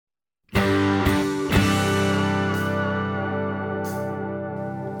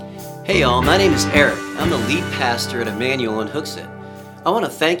Hey y'all, my name is Eric. I'm the lead pastor at Emmanuel in Hooksett. I want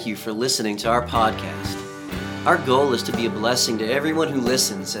to thank you for listening to our podcast. Our goal is to be a blessing to everyone who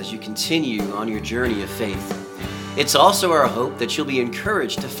listens as you continue on your journey of faith. It's also our hope that you'll be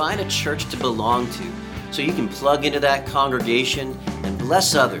encouraged to find a church to belong to so you can plug into that congregation and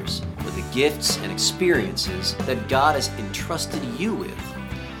bless others with the gifts and experiences that God has entrusted you with.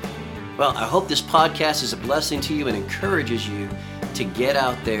 Well, I hope this podcast is a blessing to you and encourages you to get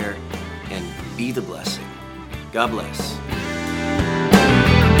out there and be the blessing. God bless.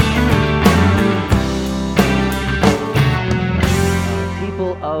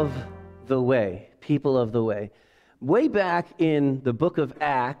 People of the way. People of the way. Way back in the book of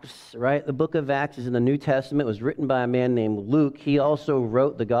Acts, right? The book of Acts is in the New Testament. It was written by a man named Luke. He also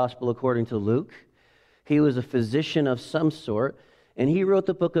wrote the gospel according to Luke. He was a physician of some sort, and he wrote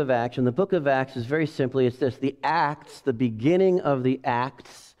the book of Acts. And the book of Acts is very simply, it's this: the Acts, the beginning of the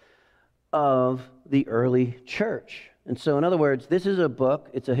Acts of the early church. And so, in other words, this is a book,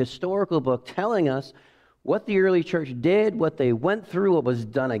 it's a historical book telling us what the early church did, what they went through, what was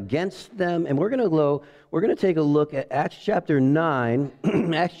done against them. And we're going to take a look at Acts chapter 9,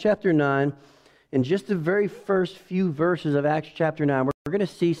 Acts chapter 9, in just the very first few verses of Acts chapter 9. We're going to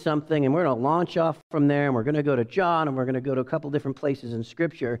see something, and we're going to launch off from there, and we're going to go to John, and we're going to go to a couple different places in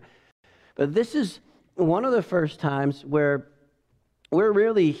Scripture. But this is one of the first times where we're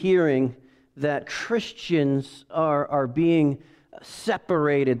really hearing that Christians are being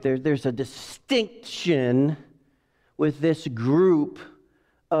separated. There's a distinction with this group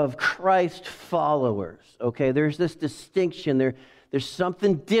of Christ followers, okay? There's this distinction. There's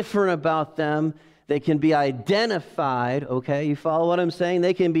something different about them. They can be identified, okay? You follow what I'm saying?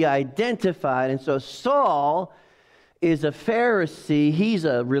 They can be identified. And so Saul is a Pharisee. He's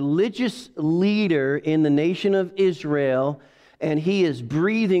a religious leader in the nation of Israel, and he is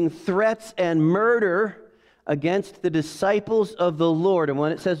breathing threats and murder against the disciples of the Lord. And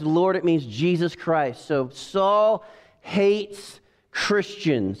when it says Lord, it means Jesus Christ. So Saul hates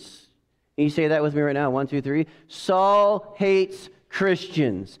Christians. Can you say that with me right now? 1, 2, 3. Saul hates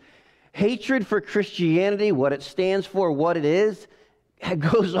Christians. Hatred for Christianity, what it stands for, what it is, it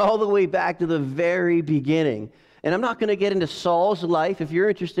goes all the way back to the very beginning. And I'm not going to get into Saul's life. If you're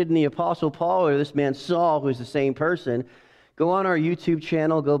interested in the Apostle Paul or this man Saul, who's the same person, go on our YouTube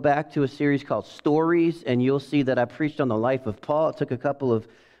channel, go back to a series called Stories, and you'll see that I preached on the life of Paul. It took a couple of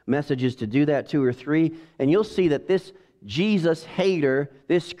messages to do that, 2 or 3, and you'll see that this Jesus hater,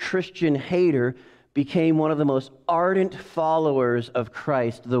 this Christian hater, became one of the most ardent followers of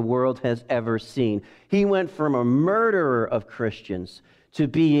Christ the world has ever seen. He went from a murderer of Christians to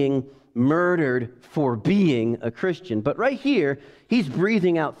being murdered for being a Christian. But right here, he's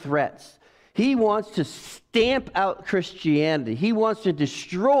breathing out threats. He wants to stamp out Christianity. He wants to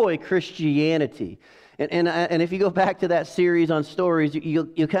destroy Christianity. And if you go back to that series on Stories,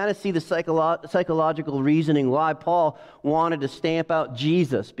 you'll kind of see the psychological reasoning why Paul wanted to stamp out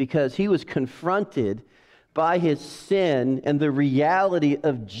Jesus, because he was confronted by his sin and the reality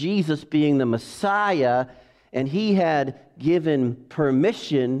of Jesus being the Messiah, and he had given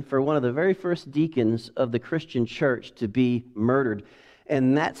permission for one of the very first deacons of the Christian church to be murdered.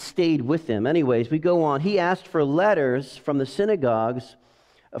 And that stayed with him. Anyways, we go on. He asked for letters from the synagogues,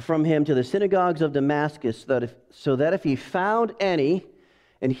 from him to the synagogues of Damascus, so that if he found any,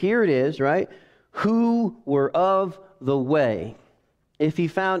 and here it is, right, who were of the way. If he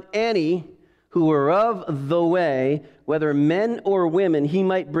found any who were of the way, whether men or women, he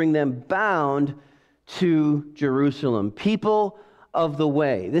might bring them bound to Jerusalem. People of the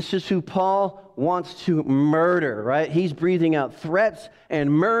way. This is who Paul wants to murder, right? He's breathing out threats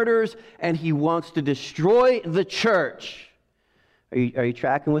and murders, and he wants to destroy the church. Are you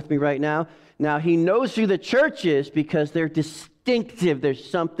tracking with me right now? Now, he knows who the church is because they're distinctive. There's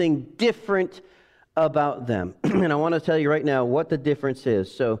something different about them. And I want to tell you right now what the difference is.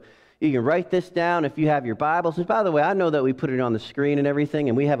 So you can write this down if you have your Bibles. And by the way, I know that we put it on the screen and everything,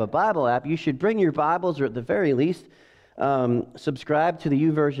 and we have a Bible app. You should bring your Bibles, or at the very least, subscribe to the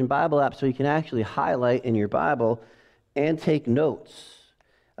YouVersion Bible app so you can actually highlight in your Bible and take notes.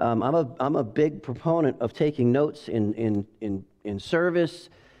 I'm a big proponent of taking notes in service.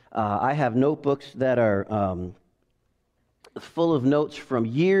 I have notebooks that are full of notes from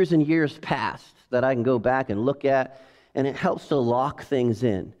years and years past that I can go back and look at, and it helps to lock things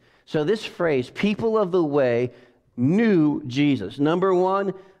in. So this phrase, people of the way, knew Jesus. Number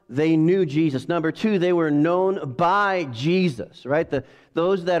one, they knew Jesus. Number two, they were known by Jesus, right?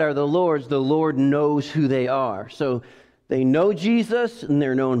 Those that are the Lord's, the Lord knows who they are. So They know Jesus, and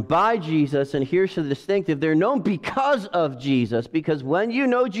they're known by Jesus. And here's the distinctive. They're known because of Jesus. Because when you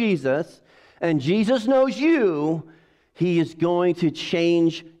know Jesus, and Jesus knows you, he is going to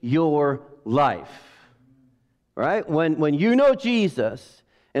change your life. Right? When you know Jesus,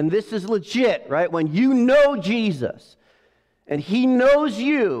 and this is legit, right? When you know Jesus, and he knows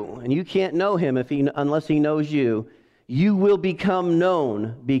you, and you can't know him unless he knows you, you will become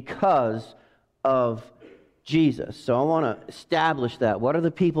known because of Jesus. So I want to establish that. What are the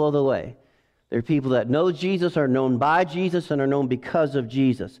people of the way? They're people that know Jesus, are known by Jesus, and are known because of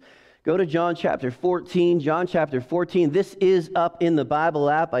Jesus. Go to John chapter 14. John chapter 14. This is up in the Bible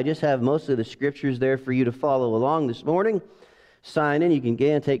app. I just have most of the scriptures there for you to follow along this morning. Sign in. You can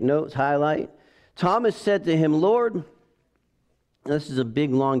get and take notes, highlight. Thomas said to him, Lord, this is a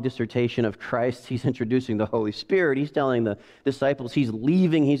big, long dissertation of Christ. He's introducing the Holy Spirit. He's telling the disciples he's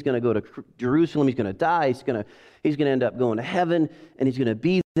leaving. He's going to go to Jerusalem. He's going to die. He's going to end up going to heaven, and he's going to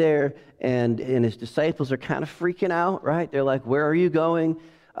be there. And his disciples are kind of freaking out, right? They're like, where are you going?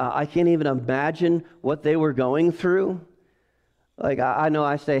 I can't even imagine what they were going through. Like, I know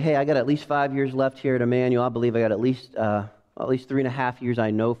I say, hey, I got at least 5 years left here at Emmanuel. I believe I got at least 3.5 years. I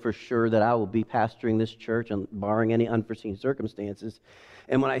know for sure that I will be pastoring this church, and barring any unforeseen circumstances.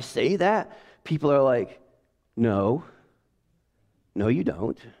 And when I say that, people are like, no, you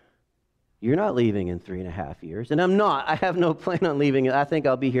don't. You're not leaving in 3.5 years. And I'm not. I have no plan on leaving. I think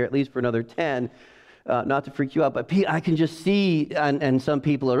I'll be here at least for another 10. Not to freak you out, but I can just see, and some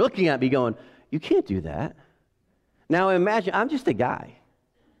people are looking at me going, you can't do that. Now imagine, I'm just a guy.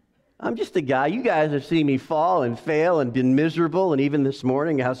 You guys have seen me fall and fail and been miserable, and even this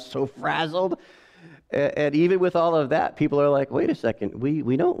morning I was so frazzled. And even with all of that, people are like, wait a second,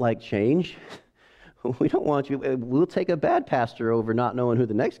 we don't like change. We don't want you. We'll take a bad pastor over not knowing who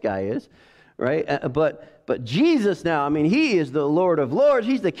the next guy is, right? But Jesus now, I mean, he is the Lord of Lords.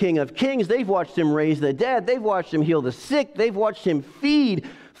 He's the King of Kings. They've watched him raise the dead. They've watched him heal the sick. They've watched him feed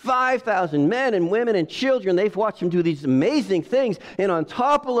 5,000 men and women and children. They've watched him do these amazing things. And on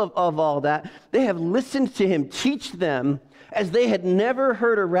top of all that, they have listened to him teach them as they had never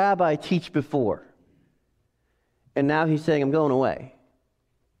heard a rabbi teach before. And now he's saying, I'm going away.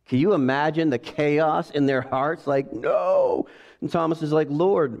 Can you imagine the chaos in their hearts? Like, no. And Thomas is like,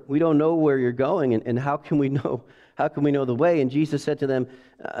 Lord, we don't know where you're going, and how can we know? How can we know the way? And Jesus said to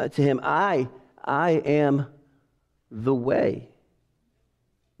him, I am the way,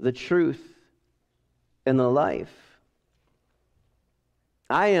 the truth, and the life.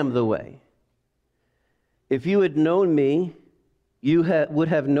 I am the way. If you had known me, you would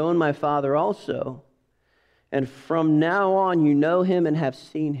have known my Father also. And from now on, you know him and have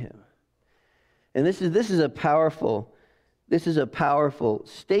seen him. And this is a powerful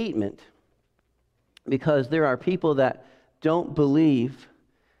statement, because there are people that don't believe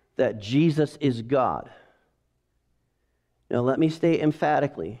that Jesus is God. Now, let me state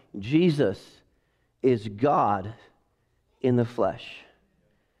emphatically, Jesus is God in the flesh.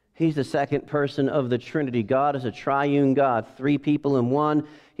 He's the second person of the Trinity. God is a triune God, three people in one.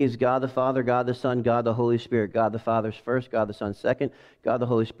 He is God the Father, God the Son, God the Holy Spirit. God the Father's first, God the Son second, God the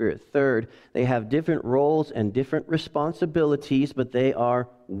Holy Spirit third. They have different roles and different responsibilities, but they are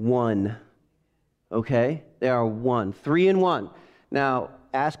one. Okay? They are one. 3 in 1. Now,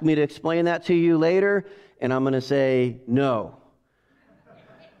 ask me to explain that to you later, and I'm going to say no.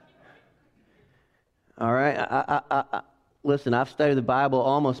 All right? Listen, I've studied the Bible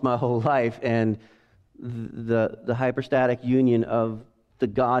almost my whole life, and the hypostatic union of the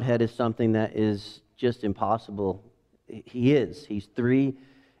Godhead is something that is just impossible. He's 3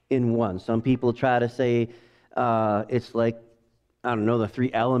 in 1. Some people try to say it's like, I don't know, the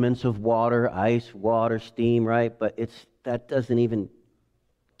 3 elements of water, ice, water, steam, right? But that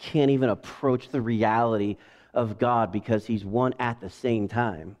can't even approach the reality of God, because he's one at the same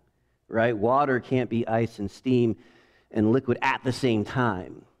time, right? Water can't be ice and steam and liquid at the same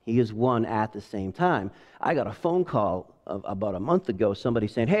time. He is one at the same time. I got a phone call about a month ago, somebody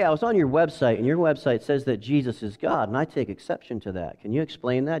saying, hey, I was on your website, and your website says that Jesus is God, and I take exception to that. Can you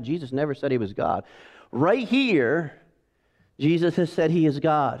explain that? Jesus never said he was God. Right here, Jesus has said he is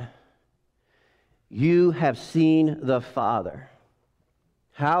God. You have seen the Father.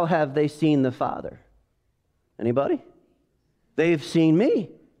 How have they seen the Father? Anybody? They've seen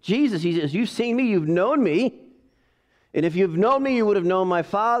me. Jesus, he says, you've seen me, you've known me. And if you've known me, you would have known my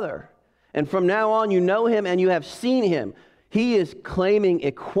Father. And from now on, you know him and you have seen him. He is claiming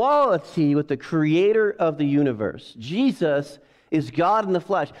equality with the creator of the universe. Jesus is God in the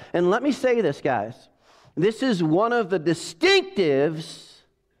flesh. And let me say this, guys. This is one of the distinctives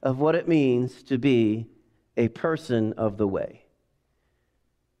of what it means to be a person of the way.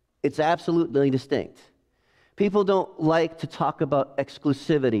 It's absolutely distinct. People don't like to talk about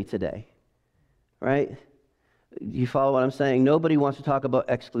exclusivity today, right? You follow what I'm saying? Nobody wants to talk about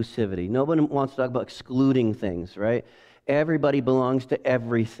exclusivity. Nobody wants to talk about excluding things, right? Everybody belongs to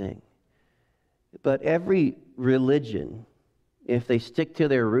everything. But every religion, if they stick to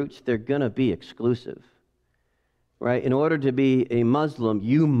their roots, they're going to be exclusive, right? In order to be a Muslim,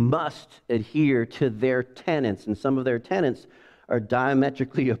 you must adhere to their tenets, and some of their tenets are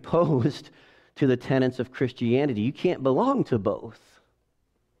diametrically opposed to the tenets of Christianity. You can't belong to both.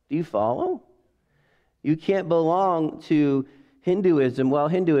 Do you follow? You can't belong to Hinduism. Well,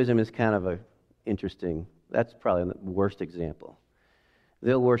 Hinduism is kind of interesting. That's probably the worst example.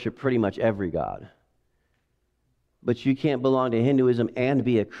 They'll worship pretty much every god. But you can't belong to Hinduism and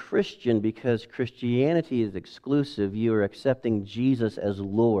be a Christian because Christianity is exclusive. You are accepting Jesus as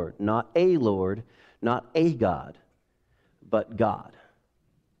Lord, not a God, but God.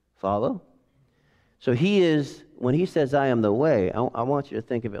 Follow? So he is, when he says, I am the way, I want you to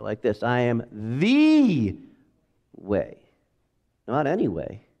think of it like this. I am the way. Not any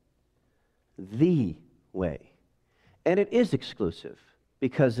way. The way. And it is exclusive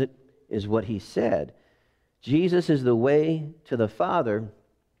because it is what he said. Jesus is the way to the Father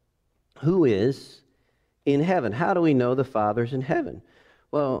who is in heaven. How do we know the Father's in heaven?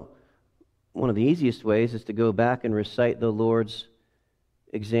 Well, one of the easiest ways is to go back and recite the Lord's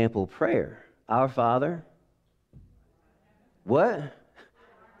example prayer. Our Father. What?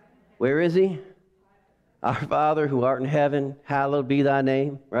 Where is he? Our Father who art in heaven, hallowed be thy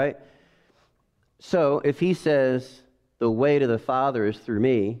name, right? So if he says the way to the Father is through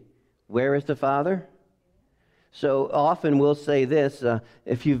me, where is the Father? So often we'll say this,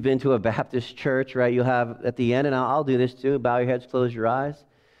 if you've been to a Baptist church, right, you'll have at the end, and I'll do this too, bow your heads, close your eyes.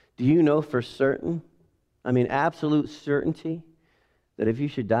 Do you know for certain, absolute certainty, that if you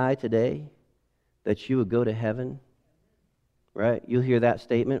should die today, that you would go to heaven? Right? You'll hear that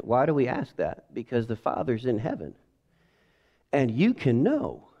statement. Why do we ask that? Because the Father's in heaven. And you can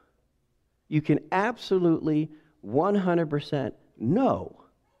know. You can absolutely 100% know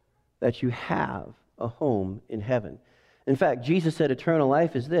that you have a home in heaven. In fact, Jesus said eternal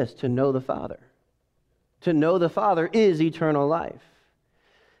life is this, to know the Father. To know the Father is eternal life.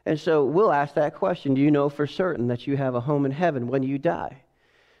 And so we'll ask that question, do you know for certain that you have a home in heaven when you die?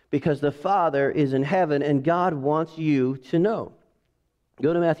 Because the Father is in heaven and God wants you to know.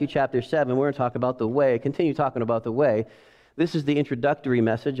 Go to Matthew chapter 7. We're going to talk about the way, continue talking about the way. This is the introductory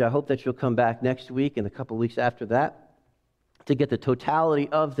message. I hope that you'll come back next week and a couple weeks after that to get the totality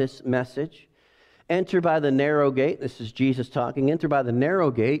of this message. Enter by the narrow gate. This is Jesus talking. Enter by the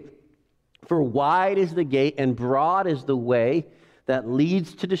narrow gate, for wide is the gate and broad is the way that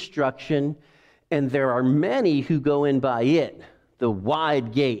leads to destruction, and there are many who go in by it, the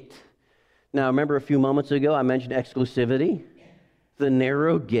wide gate. Now, remember a few moments ago I mentioned exclusivity. The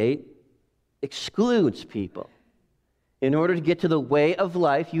narrow gate excludes people. In order to get to the way of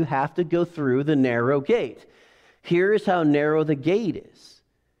life, you have to go through the narrow gate. Here is how narrow the gate is.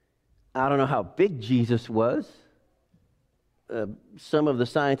 I don't know how big Jesus was. Some of the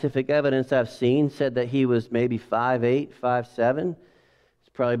scientific evidence I've seen said that he was maybe 5'8", 5'7". It's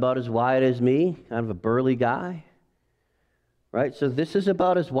probably about as wide as me, kind of a burly guy. Right? So this is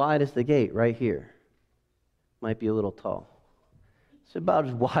about as wide as the gate right here. Might be a little tall. It's about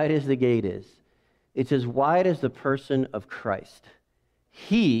as wide as the gate is. It's as wide as the person of Christ.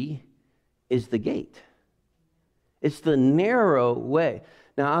 He is the gate. It's the narrow way.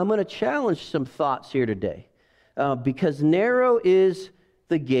 Now, I'm going to challenge some thoughts here today. Because narrow is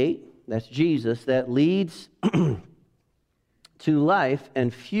the gate, that's Jesus, that leads to life,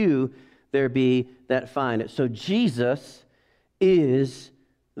 and few there be that find it. So Jesus is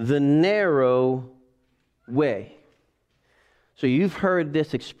the narrow way. So you've heard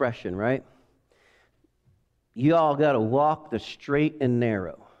this expression, right? You all got to walk the straight and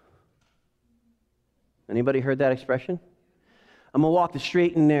narrow. Anybody heard that expression? I'm going to walk the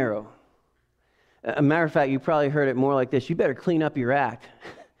straight and narrow. A matter of fact, you probably heard it more like this. You better clean up your act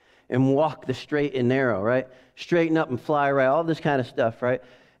and walk the straight and narrow, right? Straighten up and fly right, all this kind of stuff, right?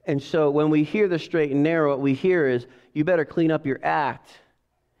 And so when we hear the straight and narrow, what we hear is, you better clean up your act.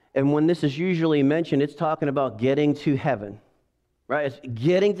 And when this is usually mentioned, it's talking about getting to heaven, right? It's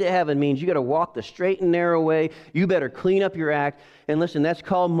getting to heaven means you got to walk the straight and narrow way. You better clean up your act. And listen, that's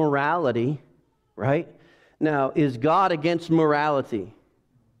called morality, right? Now, is God against morality?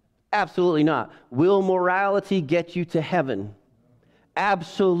 Absolutely not. Will morality get you to heaven?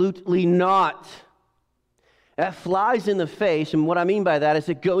 Absolutely not. That flies in the face, and what I mean by that is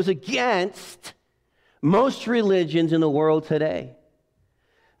it goes against Most religions in the world today,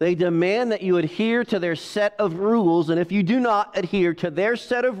 they demand that you adhere to their set of rules, and if you do not adhere to their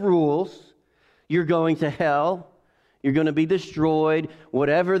set of rules, you're going to hell, you're going to be destroyed,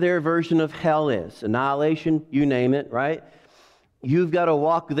 whatever their version of hell is. Annihilation, you name it, right? You've got to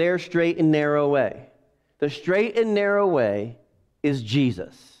walk their straight and narrow way. The straight and narrow way is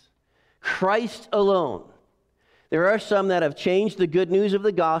Jesus. Christ alone. There are some that have changed the good news of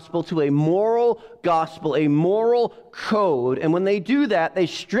the gospel to a moral gospel, a moral code. And when they do that, they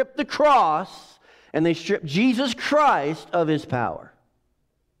strip the cross and they strip Jesus Christ of his power.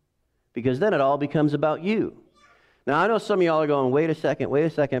 Because then it all becomes about you. Now, I know some of y'all are going, wait a second,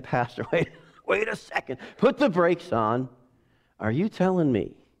 Pastor, wait a second. Put the brakes on. Are you telling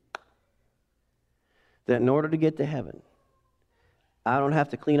me that in order to get to heaven, I don't have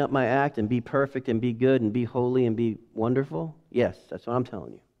to clean up my act and be perfect and be good and be holy and be wonderful? Yes, that's what I'm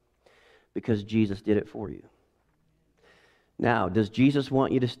telling you. Because Jesus did it for you. Now, does Jesus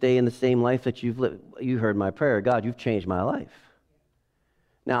want you to stay in the same life that you've lived? You heard my prayer. God, you've changed my life.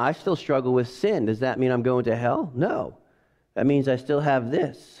 Now, I still struggle with sin. Does that mean I'm going to hell? No. That means I still have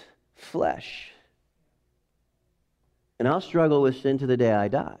this, flesh. And I'll struggle with sin to the day I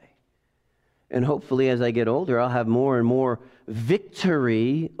die. And hopefully as I get older, I'll have more and more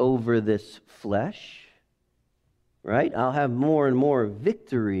victory over this flesh, right? I'll have more and more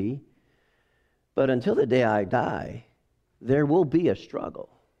victory. But until the day I die, there will be a struggle.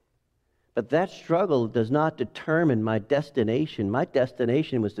 But that struggle does not determine my destination. My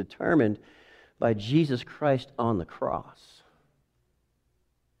destination was determined by Jesus Christ on the cross.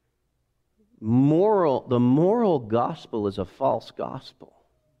 The moral gospel is a false gospel.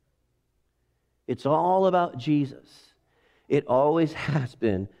 It's all about Jesus. It always has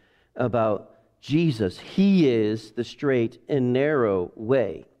been about Jesus. He is the straight and narrow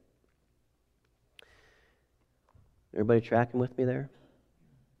way. Everybody tracking with me there?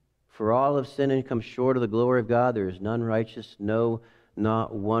 For all have sinned and come short of the glory of God. There is none righteous, no,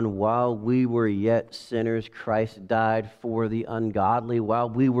 not one. While we were yet sinners, Christ died for the ungodly. While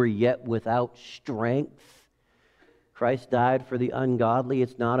we were yet without strength, Christ died for the ungodly.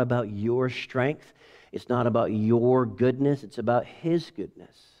 It's not about your strength. It's not about your goodness. It's about his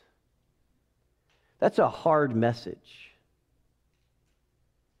goodness. That's a hard message.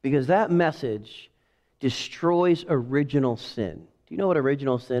 Because that message destroys original sin. Do you know what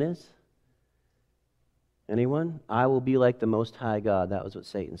original sin is? Anyone? I will be like the Most High God. That was what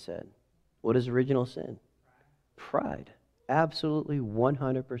Satan said. What is original sin? Pride. Absolutely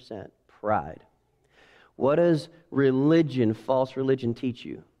 100% pride. What does religion, false religion, teach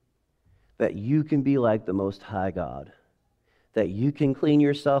you? That you can be like the Most High God. That you can clean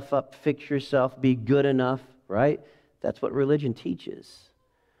yourself up, fix yourself, be good enough, right? That's what religion teaches.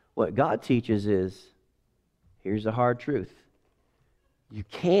 What God teaches is, here's the hard truth. You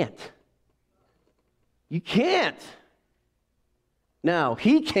can't. You can't. Now,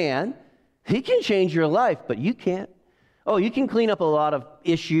 he can. He can change your life, but you can't. Oh, you can clean up a lot of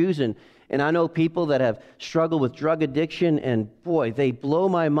issues, and I know people that have struggled with drug addiction, and boy, they blow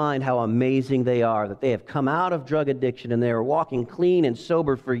my mind how amazing they are, that they have come out of drug addiction and they are walking clean and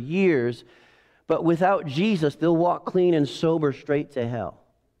sober for years, but without Jesus, they'll walk clean and sober straight to hell.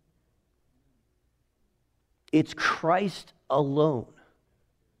 It's Christ alone.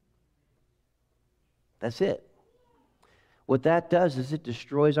 That's it. What that does is it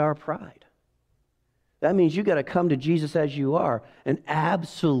destroys our pride. That means you got to come to Jesus as you are, an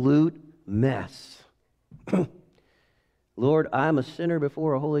absolute mess. Lord, I'm a sinner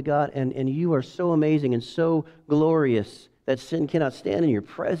before a holy God, and you are so amazing and so glorious that sin cannot stand in your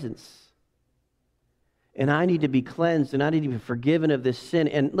presence. And I need to be cleansed, and I need to be forgiven of this sin.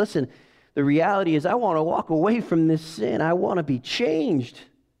 And listen, the reality is I want to walk away from this sin. I want to be changed.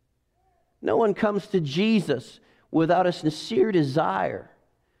 No one comes to Jesus without a sincere desire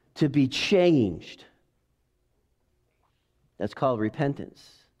to be changed. That's called repentance.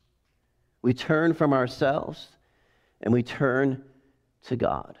 We turn from ourselves and we turn to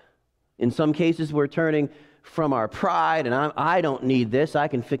God. In some cases, we're turning from our pride, and I don't need this, I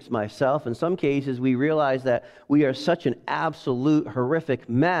can fix myself. In some cases, we realize that we are such an absolute horrific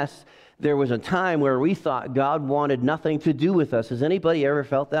mess. There was a time where we thought God wanted nothing to do with us. Has anybody ever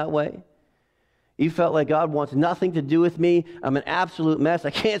felt that way? You felt like God wants nothing to do with me. I'm an absolute mess. I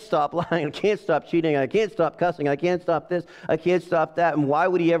can't stop lying. I can't stop cheating. I can't stop cussing. I can't stop this. I can't stop that. And why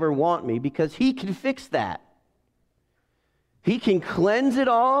would he ever want me? Because he can fix that. He can cleanse it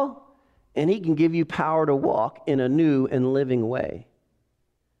all, and he can give you power to walk in a new and living way.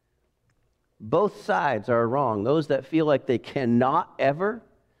 Both sides are wrong. Those that feel like they cannot ever,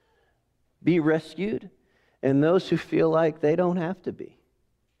 be rescued, and those who feel like they don't have to be.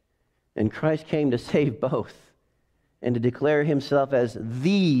 And Christ came to save both and to declare himself as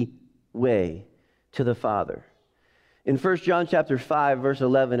the way to the Father. In 1 John chapter 5, verse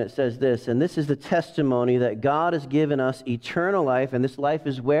 11, it says this, and this is the testimony that God has given us eternal life, and this life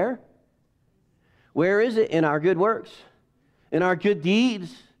is where? Where is it? In our good works, in our good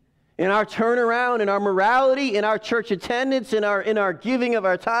deeds, in our turnaround, in our morality, in our church attendance, in our giving of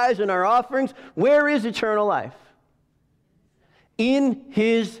our tithes and our offerings. Where is eternal life? In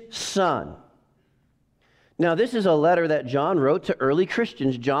his Son. Now, this is a letter that John wrote to early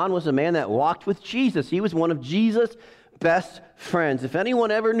Christians. John was a man that walked with Jesus. He was one of Jesus' best friends. If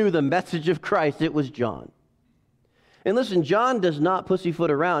anyone ever knew the message of Christ, it was John. And listen, John does not pussyfoot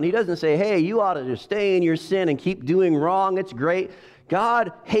around. He doesn't say, hey, you ought to just stay in your sin and keep doing wrong. It's great.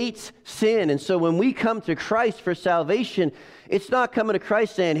 God hates sin. And so when we come to Christ for salvation, it's not coming to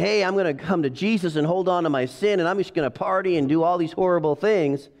Christ saying, hey, I'm going to come to Jesus and hold on to my sin, and I'm just going to party and do all these horrible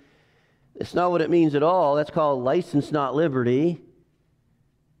things. It's not what it means at all. That's called license, not liberty.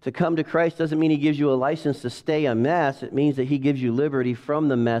 To come to Christ doesn't mean he gives you a license to stay a mess. It means that he gives you liberty from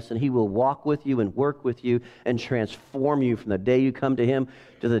the mess, and he will walk with you and work with you and transform you from the day you come to him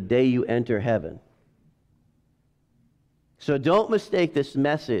to the day you enter heaven. So don't mistake this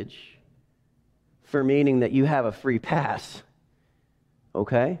message for meaning that you have a free pass.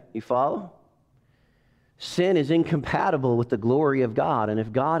 Okay? You follow? Sin is incompatible with the glory of God, and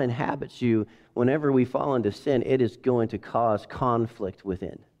if God inhabits you, whenever we fall into sin, it is going to cause conflict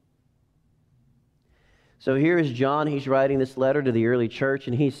within. So here is John. He's writing this letter to the early church,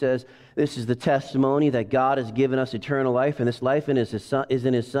 and he says, this is the testimony that God has given us eternal life, and this life is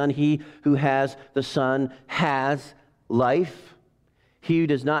in his Son. He who has the Son has life. He who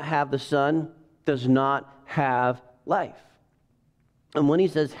does not have the Son does not have life. And when he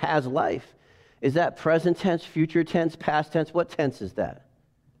says has life, is that present tense, future tense, past tense? What tense is that?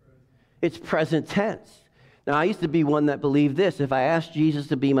 It's present tense. Now, I used to be one that believed this. If I ask Jesus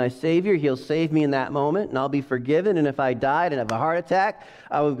to be my Savior, he'll save me in that moment, and I'll be forgiven. And if I died and have a heart attack,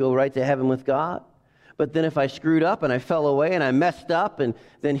 I would go right to heaven with God. But then if I screwed up and I fell away and I messed up, and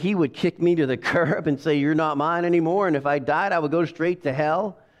then he would kick me to the curb and say, you're not mine anymore. And if I died, I would go straight to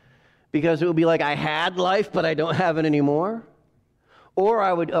hell, because it would be like I had life, but I don't have it anymore. Or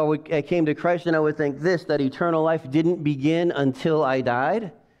I came to Christ and I would think this, that eternal life didn't begin until I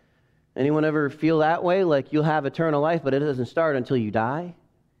died. Anyone ever feel that way? Like you'll have eternal life, but it doesn't start until you die?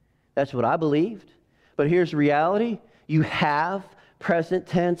 That's what I believed. But here's reality. You have present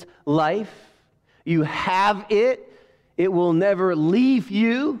tense life. You have it. It will never leave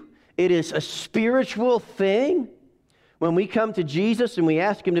you. It is a spiritual thing. When we come to Jesus and we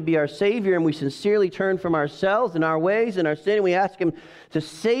ask him to be our Savior, and we sincerely turn from ourselves and our ways and our sin, and we ask him to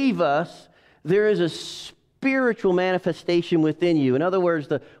save us, there is a spiritual manifestation within you. In other words,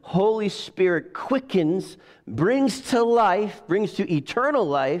 the Holy Spirit quickens, brings to life, brings to eternal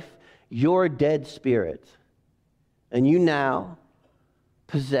life your dead spirit. And you now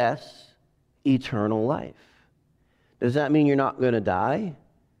possess eternal life. Does that mean you're not going to die?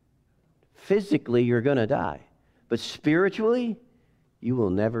 Physically, you're going to die. But spiritually, you will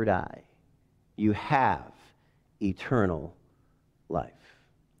never die. You have eternal life.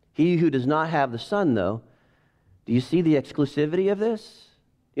 He who does not have the Son, though, do you see the exclusivity of this?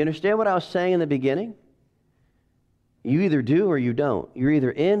 You understand what I was saying in the beginning? You either do or you don't. You're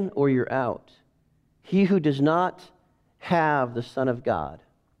either in or you're out. He who does not have the Son of God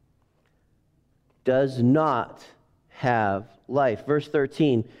does not have life. Verse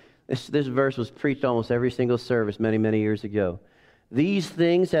 13. This verse was preached almost every single service many, many years ago. These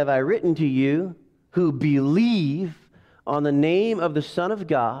things have I written to you who believe on the name of the Son of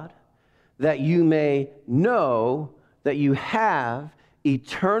God, that you may know that you have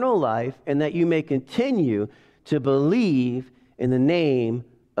eternal life, and that you may continue to believe in the name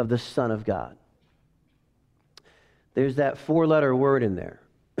of the Son of God. There's that four-letter word in there.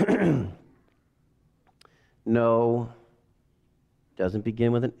 No. Doesn't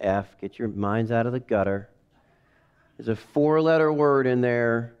begin with an F. Get your minds out of the gutter. There's a four-letter word in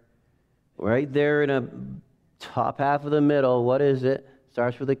there, right there in a top half of the middle. What is it?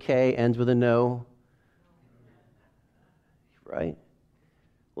 Starts with a K, ends with a no. Right?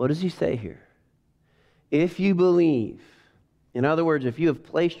 What does he say here? If you believe, in other words, if you have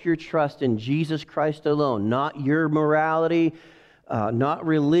placed your trust in Jesus Christ alone, not your morality, not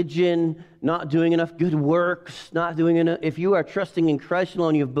religion, not doing enough good works, not doing enough. If you are trusting in Christ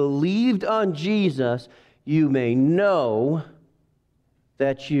alone, you've believed on Jesus, you may know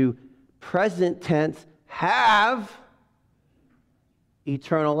that you, present tense, have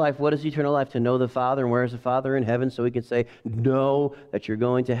Eternal life. What is eternal life? To know the Father. And where is the Father? In heaven. So we can say, know that you're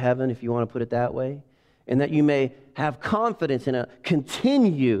going to heaven, if you want to put it that way. And that you may have confidence and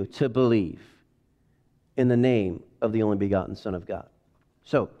continue to believe in the name of the only begotten Son of God.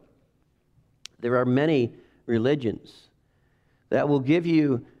 So, there are many religions that will give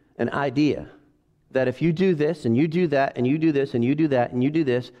you an idea that if you do this, and you do that, and you do this, and you do that, and you do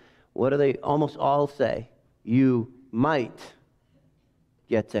this, what do they almost all say? You might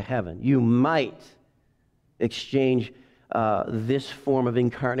get to heaven. You might exchange this form of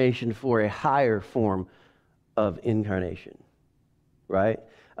incarnation for a higher form of incarnation, right?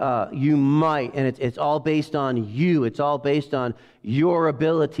 You might, and it's all based on you. It's all based on your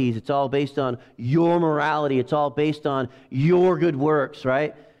abilities. It's all based on your morality. It's all based on your good works,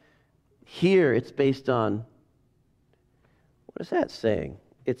 right? Here, it's based on, what is that saying?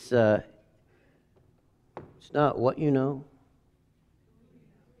 It's not what you know.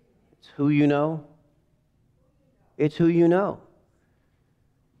 It's who you know. It's who you know.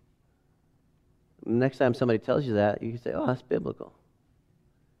 Next time somebody tells you that, you can say, oh, that's biblical.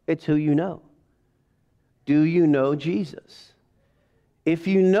 It's who you know. Do you know Jesus? If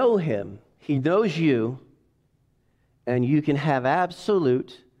you know him, he knows you, and you can have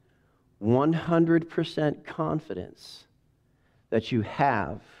absolute 100% confidence that you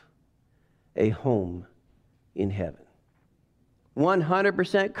have a home in heaven.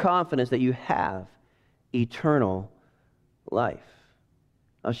 100% confidence that you have eternal life.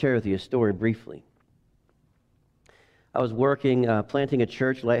 I'll share with you a story briefly. I was working, planting a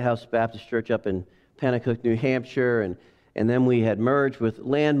church, Lighthouse Baptist Church up in Penacook, New Hampshire, and then we had merged with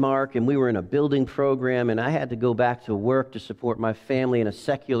Landmark, and we were in a building program, and I had to go back to work to support my family in a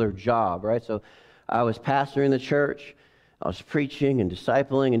secular job, right? So I was pastoring the church, I was preaching and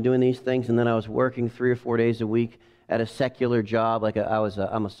discipling and doing these things, and then I was working 3 or 4 days a week at a secular job,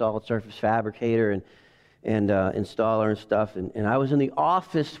 I'm a solid surface fabricator and installer and stuff, and I was in the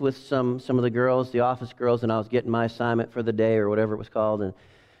office with some of the girls, the office girls, and I was getting my assignment for the day or whatever it was called,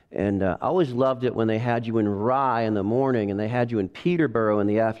 and I always loved it when they had you in Rye in the morning and they had you in Peterborough in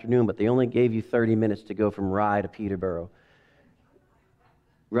the afternoon, but they only gave you 30 minutes to go from Rye to Peterborough,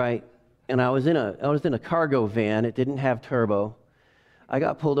 right? And I was in a cargo van. It didn't have turbo. I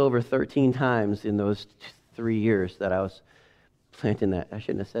got pulled over 13 times in those 3 years that I was planting that. I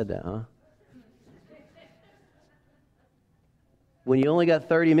shouldn't have said that, huh? When you only got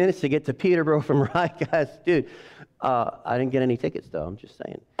 30 minutes to get to Peterborough from Rye, guys, dude, I didn't get any tickets, though, I'm just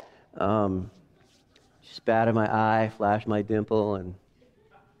saying. Just spat in my eye, flashed my dimple, and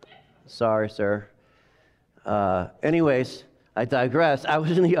sorry, sir. Anyways, I digress. I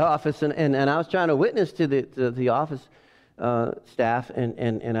was in the office, and I was trying to witness to the office staff,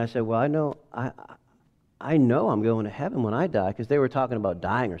 and I said, well, I know I'm going to heaven when I die, because they were talking about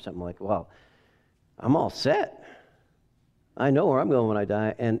dying or something. Like, well, I'm all set. I know where I'm going when I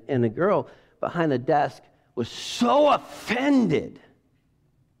die. And the girl behind the desk was so offended.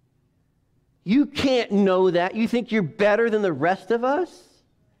 You can't know that. You think you're better than the rest of us?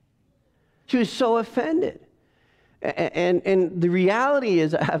 She was so offended. And the reality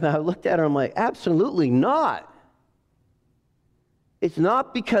is, I looked at her, I'm like, absolutely not. It's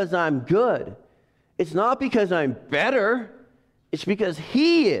not because I'm good. It's not because I'm better. It's because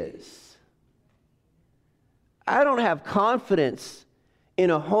he is. I don't have confidence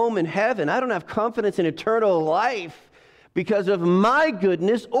in a home in heaven. I don't have confidence in eternal life because of my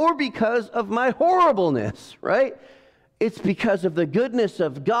goodness or because of my horribleness, right? It's because of the goodness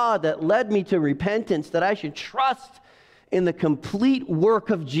of God that led me to repentance, that I should trust in the complete work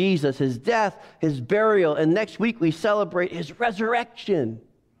of Jesus, his death, his burial, and next week we celebrate his resurrection.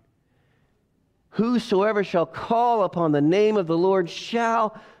 Whosoever shall call upon the name of the Lord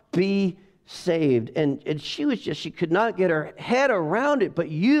shall be saved. And she could not get her head around it, but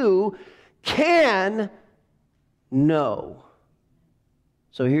you can know.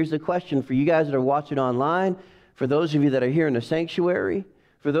 So here's the question for you guys that are watching online, for those of you that are here in the sanctuary,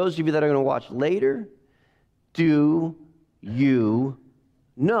 for those of you that are going to watch later, do you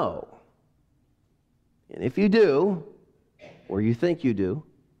know? And if you do, or you think you do,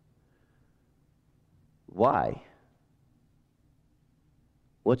 why?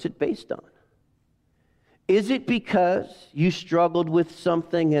 What's it based on? Is it because you struggled with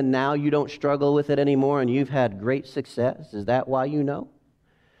something and now you don't struggle with it anymore and you've had great success? Is that why you know?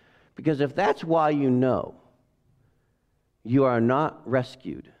 Because if that's why you know, you are not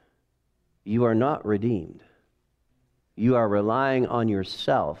rescued. You are not redeemed. You are relying on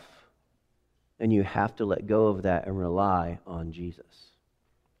yourself, and you have to let go of that and rely on Jesus.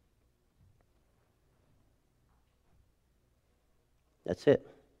 That's it.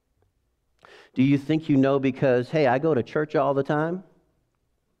 Do you think you know because, hey, I go to church all the time?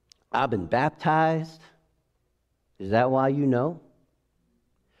 I've been baptized. Is that why you know?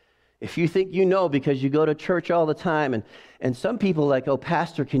 If you think you know because you go to church all the time, and some people are like, oh,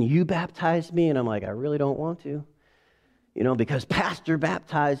 pastor, can you baptize me? And I'm like, I really don't want to. Because pastor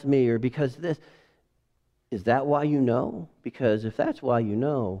baptized me, or because this. Is that why you know? Because if that's why you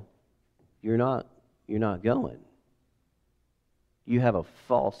know, you're not going. You have a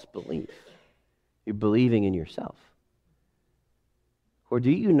false belief. You're believing in yourself. Or do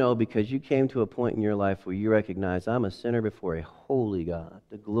you know because you came to a point in your life where you recognize I'm a sinner before a holy God?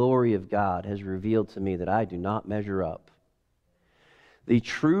 The glory of God has revealed to me that I do not measure up. The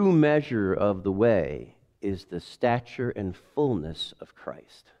true measure of the way is the stature and fullness of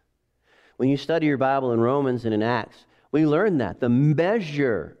Christ. When you study your Bible in Romans and in Acts, we learn that the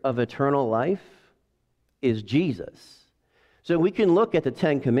measure of eternal life is Jesus. So we can look at the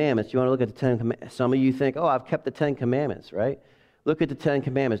Ten Commandments. You want to look at the Ten Commandments? Some of you think, oh, I've kept the Ten Commandments, right? Look at the Ten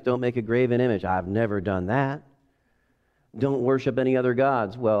Commandments. Don't make a graven image. I've never done that. Don't worship any other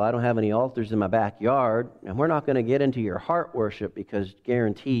gods. Well, I don't have any altars in my backyard. And we're not going to get into your heart worship because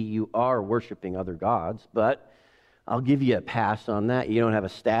guarantee you are worshiping other gods. But I'll give you a pass on that. You don't have a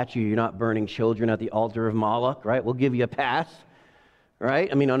statue. You're not burning children at the altar of Moloch, right? We'll give you a pass, right?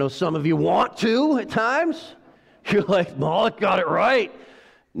 I know some of you want to at times. You're like, Moloch got it right.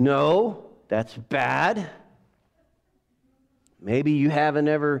 No, that's bad. Maybe you haven't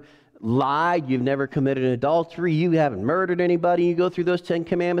ever lied. You've never committed an adultery. You haven't murdered anybody. You go through those 10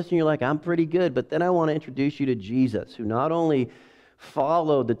 commandments and you're like, I'm pretty good. But then I want to introduce you to Jesus, who not only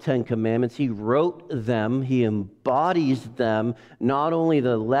followed the 10 commandments, he wrote them, he embodies them, not only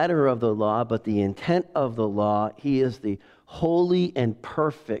the letter of the law, but the intent of the law. He is the holy and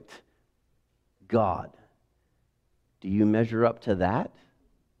perfect God. Do you measure up to that?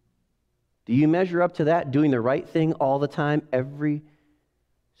 Do you measure up to that, doing the right thing all the time, every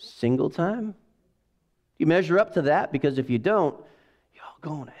single time? Do you measure up to that? Because if you don't, you're all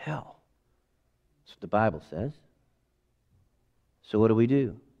going to hell. That's what the Bible says. So what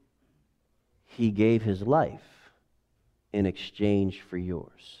do? He gave his life in exchange for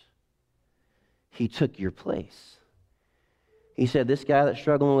yours. He took your place. He said, this guy that's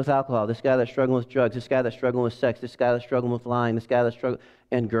struggling with alcohol, this guy that's struggling with drugs, this guy that's struggling with sex, this guy that's struggling with lying, this guy that's struggling,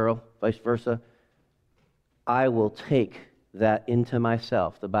 and girl, vice versa, I will take that into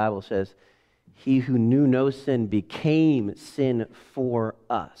myself. The Bible says, he who knew no sin became sin for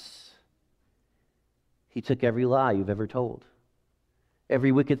us. He took every lie you've ever told,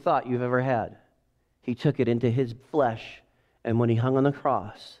 every wicked thought you've ever had. He took it into his flesh, and when he hung on the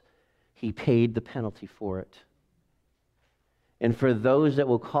cross, he paid the penalty for it. And for those that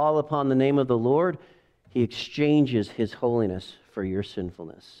will call upon the name of the Lord, he exchanges his holiness for your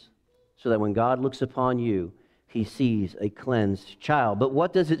sinfulness, so that when God looks upon you, he sees a cleansed child. But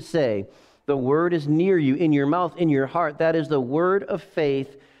what does it say? The word is near you, in your mouth, in your heart. That is the word of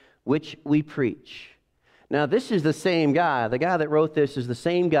faith which we preach. Now, this is the same guy. The guy that wrote this is the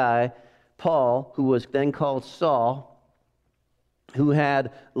same guy, Paul, who was then called Saul, who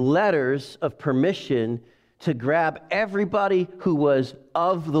had letters of permission to grab everybody who was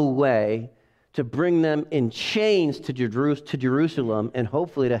of the way, to bring them in chains to Jerusalem, and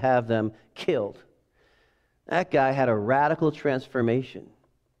hopefully to have them killed. That guy had a radical transformation.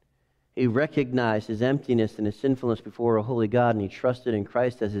 He recognized his emptiness and his sinfulness before a holy God, and he trusted in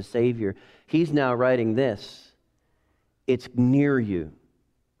Christ as his Savior. He's now writing this. It's near you.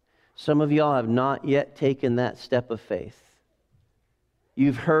 Some of y'all have not yet taken that step of faith.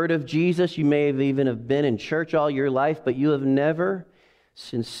 You've heard of Jesus. You may have even have been in church all your life, but you have never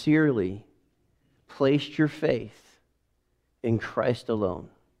sincerely placed your faith in Christ alone.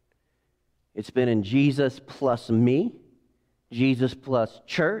 It's been in Jesus plus me, Jesus plus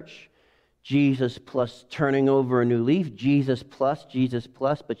church, Jesus plus turning over a new leaf, Jesus plus,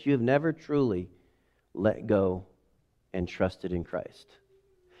 but you have never truly let go and trusted in Christ.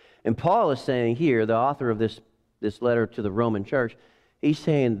 And Paul is saying here, the author of this letter to the Roman church, he's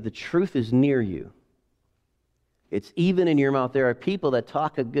saying the truth is near you. It's even in your mouth. There are people that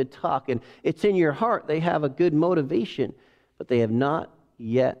talk a good talk, and it's in your heart. They have a good motivation, but they have not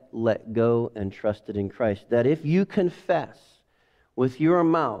yet let go and trusted in Christ. That if you confess with your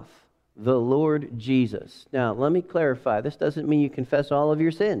mouth the Lord Jesus. Now, let me clarify. This doesn't mean you confess all of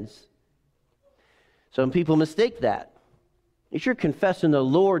your sins. Some people mistake that. If you're confessing the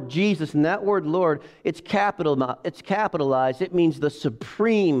Lord Jesus, and that word Lord, it's capitalized. It means the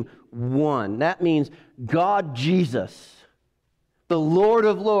supreme one. That means God Jesus. the Lord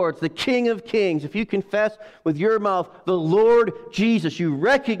of lords, the King of kings, if you confess with your mouth the Lord Jesus, you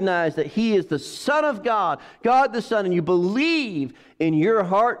recognize that he is the Son of God, God the Son, and you believe in your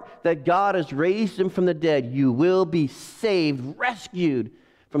heart that God has raised him from the dead, you will be saved, rescued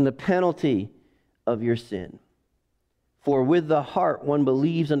from the penalty of your sin. For with the heart one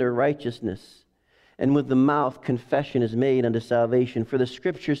believes unto righteousness, and with the mouth confession is made unto salvation. For the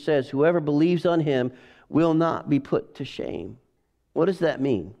Scripture says, whoever believes on him will not be put to shame. What does that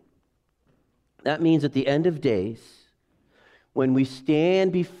mean? That means at the end of days, when we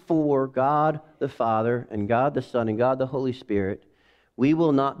stand before God the Father and God the Son and God the Holy Spirit, we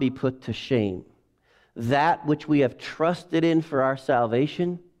will not be put to shame. That which we have trusted in for our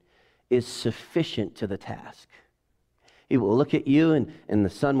salvation is sufficient to the task. He will look at you and the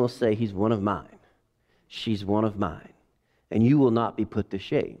Son will say, he's one of mine. She's one of mine. And you will not be put to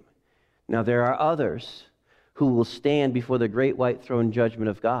shame. Now there are others who will stand before the great white throne judgment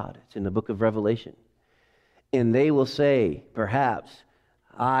of God. It's in the book of Revelation. And they will say, perhaps,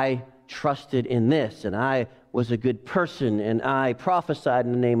 I trusted in this, and I was a good person, and I prophesied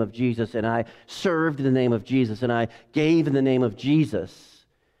in the name of Jesus, and I served in the name of Jesus, and I gave in the name of Jesus.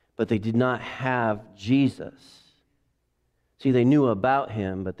 But they did not have Jesus. See, they knew about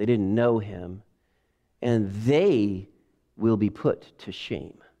him, but they didn't know him. And they will be put to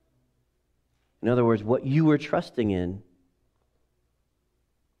shame. In other words, what you were trusting in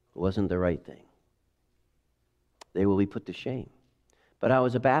wasn't the right thing. They will be put to shame. But I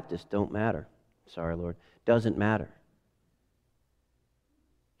was a Baptist. Don't matter. Sorry, Lord. Doesn't matter.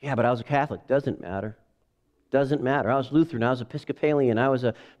 Yeah, but I was a Catholic. Doesn't matter. Doesn't matter. I was Lutheran. I was Episcopalian. I was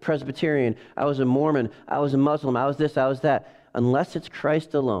a Presbyterian. I was a Mormon. I was a Muslim. I was this. I was that. Unless it's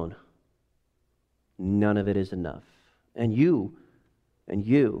Christ alone, none of it is enough. And you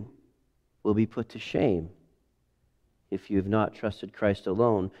will be put to shame if you have not trusted Christ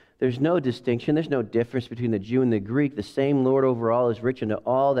alone. There's no distinction. There's no difference between the Jew and the Greek. The same Lord over all is rich unto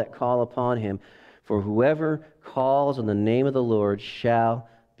all that call upon him. For whoever calls on the name of the Lord shall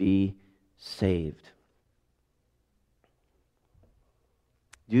be saved.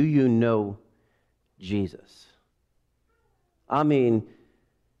 Do you know Jesus? I mean,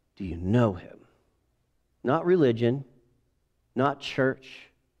 do you know him? Not religion, not church,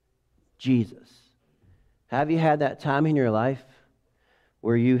 Jesus. Have you had that time in your life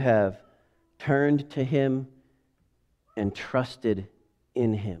where you have turned to him and trusted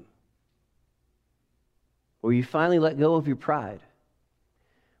in him? Where you finally let go of your pride?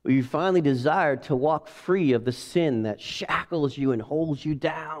 Where you finally desired to walk free of the sin that shackles you and holds you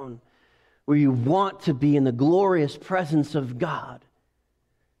down? Where you want to be in the glorious presence of God?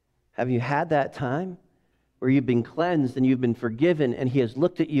 Have you had that time where you've been cleansed and you've been forgiven, and he has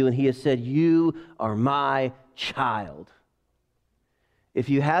looked at you and he has said, you are my child? If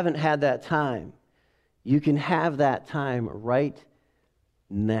you haven't had that time, you can have that time right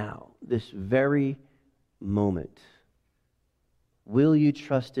now, this very moment. Will you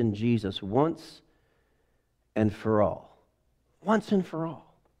trust in Jesus once and for all? Once and for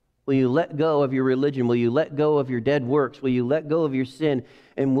all. Will you let go of your religion? Will you let go of your dead works? Will you let go of your sin?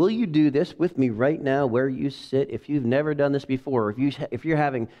 And will you do this with me right now where you sit? If you've never done this before, if you're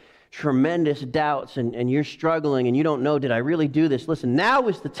having tremendous doubts and you're struggling and you don't know, did I really do this? Listen, now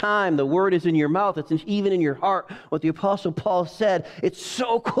is the time. The word is in your mouth. It's even in your heart. What the Apostle Paul said, it's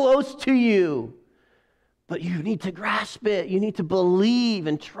so close to you. But you need to grasp it. You need to believe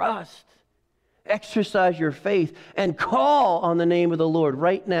and trust. Exercise your faith and call on the name of the Lord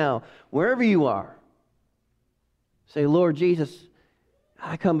right now, wherever you are. Say, Lord Jesus,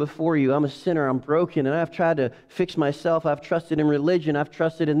 I come before you. I'm a sinner. I'm broken, and I've tried to fix myself. I've trusted in religion. I've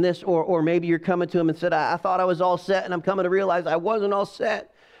trusted in this. Or maybe you're coming to him and said, I thought I was all set, and I'm coming to realize I wasn't all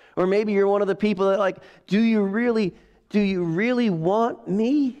set. Or maybe you're one of the people that do you really want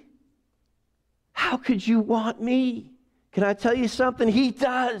me? How could you want me? Can I tell you something? He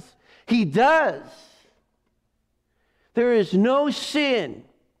does. He does. There is no sin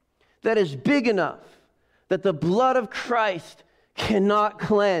that is big enough that the blood of Christ cannot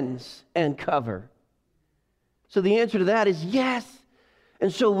cleanse and cover. So the answer to that is yes.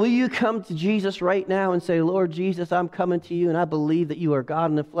 And so will you come to Jesus right now and say, Lord Jesus, I'm coming to you, and I believe that you are God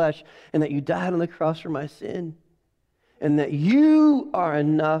in the flesh and that you died on the cross for my sin and that you are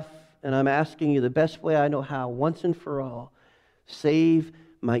enough. And I'm asking you the best way I know how, once and for all, save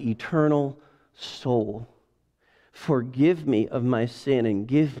my eternal soul. Forgive me of my sin and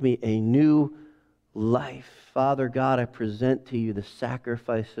give me a new life. Father God, I present to you the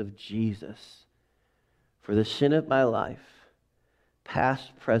sacrifice of Jesus for the sin of my life,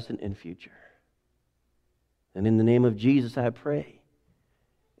 past, present, and future. And in the name of Jesus, I pray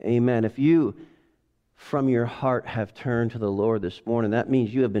Amen. If you, from your heart, have turned to the Lord this morning, that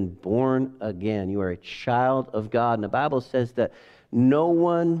means you have been born again. You are a child of God. And the Bible says that no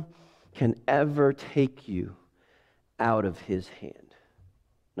one can ever take you out of his hand.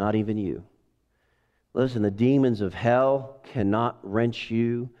 Not even you. Listen, the demons of hell cannot wrench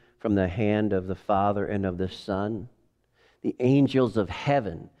you from the hand of the Father and of the Son. The angels of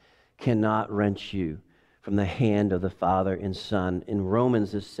heaven cannot wrench you from the hand of the Father and Son. In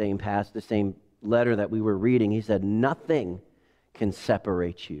Romans, the same letter that we were reading, he said, nothing can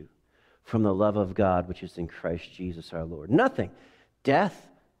separate you from the love of God, which is in Christ Jesus our Lord. Nothing. Death,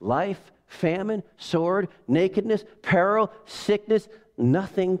 life, famine, sword, nakedness, peril, sickness,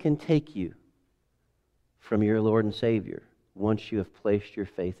 nothing can take you from your Lord and Savior once you have placed your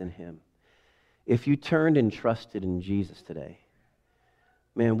faith in him. If you turned and trusted in Jesus today,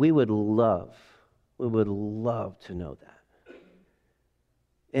 man, we would love to know that.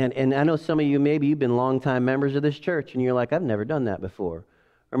 And I know some of you, maybe you've been longtime members of this church, and you're like, I've never done that before.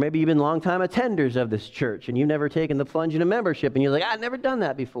 Or maybe you've been longtime attenders of this church, and you've never taken the plunge into membership, and you're like, I've never done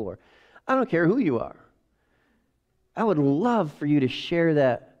that before. I don't care who you are. I would love for you to share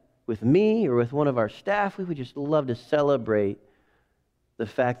that with me or with one of our staff. We would just love to celebrate the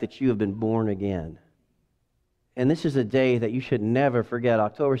fact that you have been born again. And this is a day that you should never forget.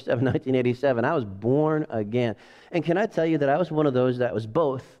 October 7, 1987, I was born again. And can I tell you that I was one of those that was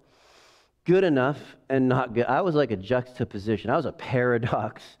both good enough and not good. I was like a juxtaposition. I was a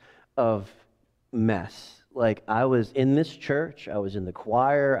paradox of mess. Like, I was in this church. I was in the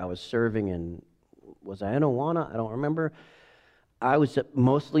choir. I was serving in, was I in Awana? I don't remember. I was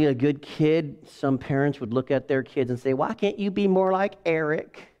mostly a good kid. Some parents would look at their kids and say, why can't you be more like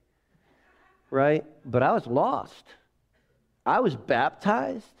Eric? Right? But I was lost. I was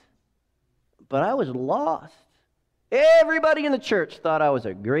baptized, but I was lost. Everybody in the church thought I was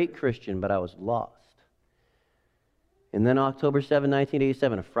a great Christian, but I was lost. And then October 7,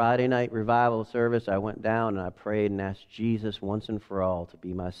 1987, a Friday night revival service, I went down and I prayed and asked Jesus once and for all to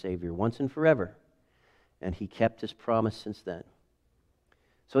be my Savior, once and forever. And he kept his promise since then.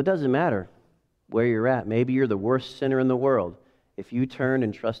 So it doesn't matter where you're at. Maybe you're the worst sinner in the world. If you turned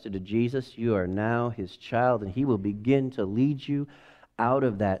and trusted to Jesus, you are now his child, and he will begin to lead you out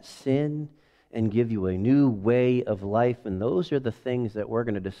of that sin and give you a new way of life. And those are the things that we're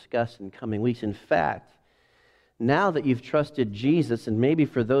going to discuss in coming weeks. In fact, now that you've trusted Jesus, and maybe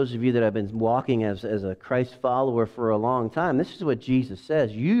for those of you that have been walking as a Christ follower for a long time, this is what Jesus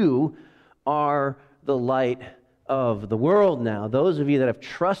says. You are the light of the world now. Those of you that have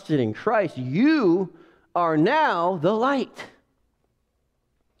trusted in Christ, you are now the light.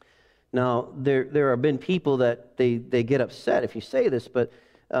 Now, there have been people that they get upset if you say this, but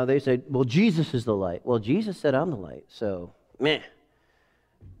they say, well, Jesus is the light. Well, Jesus said, I'm the light, so meh.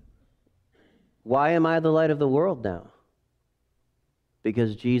 Why am I the light of the world now?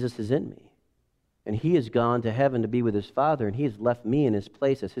 Because Jesus is in me. And he has gone to heaven to be with his Father, and he has left me in his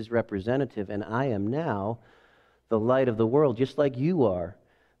place as his representative, and I am now the light of the world, just like you are,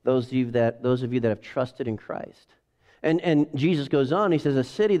 those of you that have trusted in Christ. And Jesus goes on, he says, a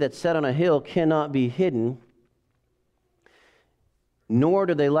city that's set on a hill cannot be hidden, nor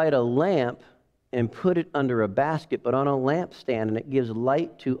do they light a lamp and put it under a basket, but on a lampstand, and it gives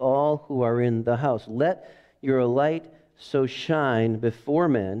light to all who are in the house. Let your light so shine before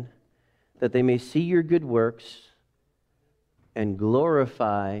men that they may see your good works and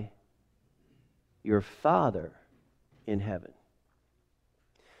glorify your Father in heaven.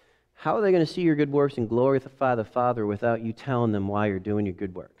 How are they going to see your good works and glorify the Father without you telling them why you're doing your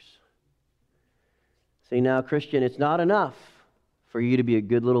good works? See, now, Christian, it's not enough for you to be a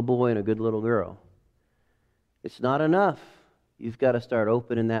good little boy and a good little girl. It's not enough. You've got to start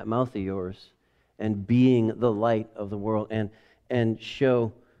opening that mouth of yours and being the light of the world and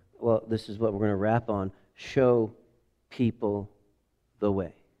show, well, this is what we're going to wrap on, show people the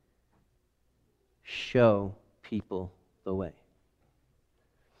way. Show people the way.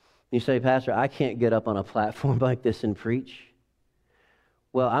 You say, Pastor, I can't get up on a platform like this and preach.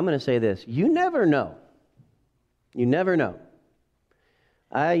 Well, I'm going to say this. You never know. You never know.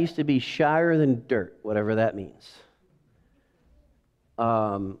 I used to be shyer than dirt, whatever that means.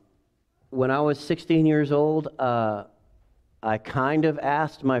 When I was 16 years old, I kind of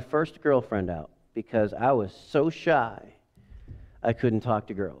asked my first girlfriend out because I was so shy I couldn't talk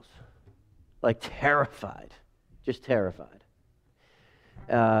to girls. Like terrified, just terrified.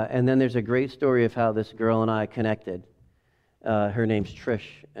 And then there's a great story of how this girl and I connected. Her name's Trish,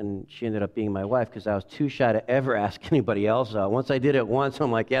 and she ended up being my wife because I was too shy to ever ask anybody else out. Once I did it once,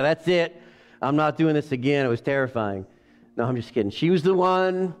 I'm like, yeah, that's it. I'm not doing this again. It was terrifying. No, I'm just kidding. She was the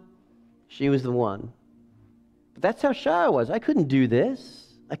one. She was the one. But that's how shy I was. I couldn't do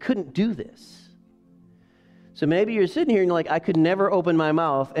this. I couldn't do this. So maybe you're sitting here and you're like, I could never open my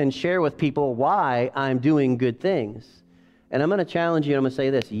mouth and share with people why I'm doing good things. And I'm going to challenge you and I'm going to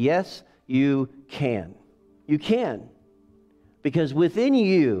say this. Yes, you can. You can. Because within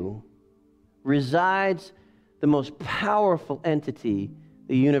you resides the most powerful entity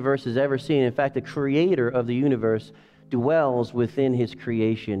the universe has ever seen. In fact, the creator of the universe dwells within his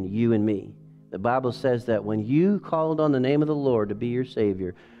creation, you and me. The Bible says that when you called on the name of the Lord to be your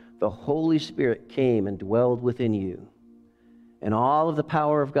Savior, the Holy Spirit came and dwelled within you. And all of the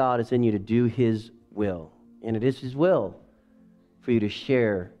power of God is in you to do his will. And it is his will for you to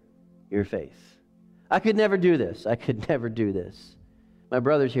share your faith. I could never do this. I could never do this. My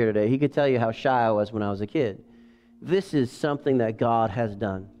brother's here today. He could tell you how shy I was when I was a kid. This is something that God has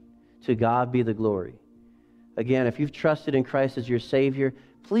done. To God be the glory. Again, if you've trusted in Christ as your Savior,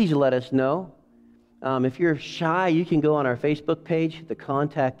 please let us know. If you're shy, you can go on our Facebook page, hit the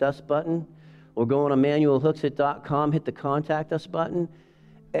Contact Us button, or go on EmmanuelHooksett.com, hit the Contact Us button,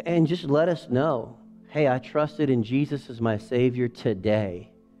 and just let us know, hey, I trusted in Jesus as my Savior today,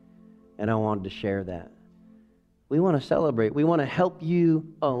 and I wanted to share that. We want to celebrate. We want to help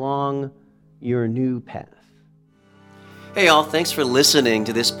you along your new path. Hey all, thanks for listening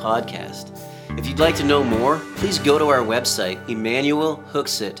to this podcast. If you'd like to know more, please go to our website,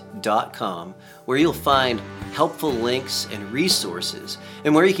 EmmanuelHooksett.com, where you'll find helpful links and resources,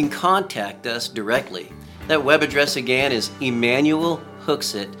 and where you can contact us directly. That web address again is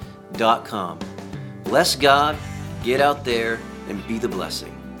EmmanuelHooksett.com. Bless God, get out there, and be the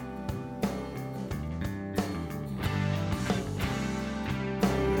blessing.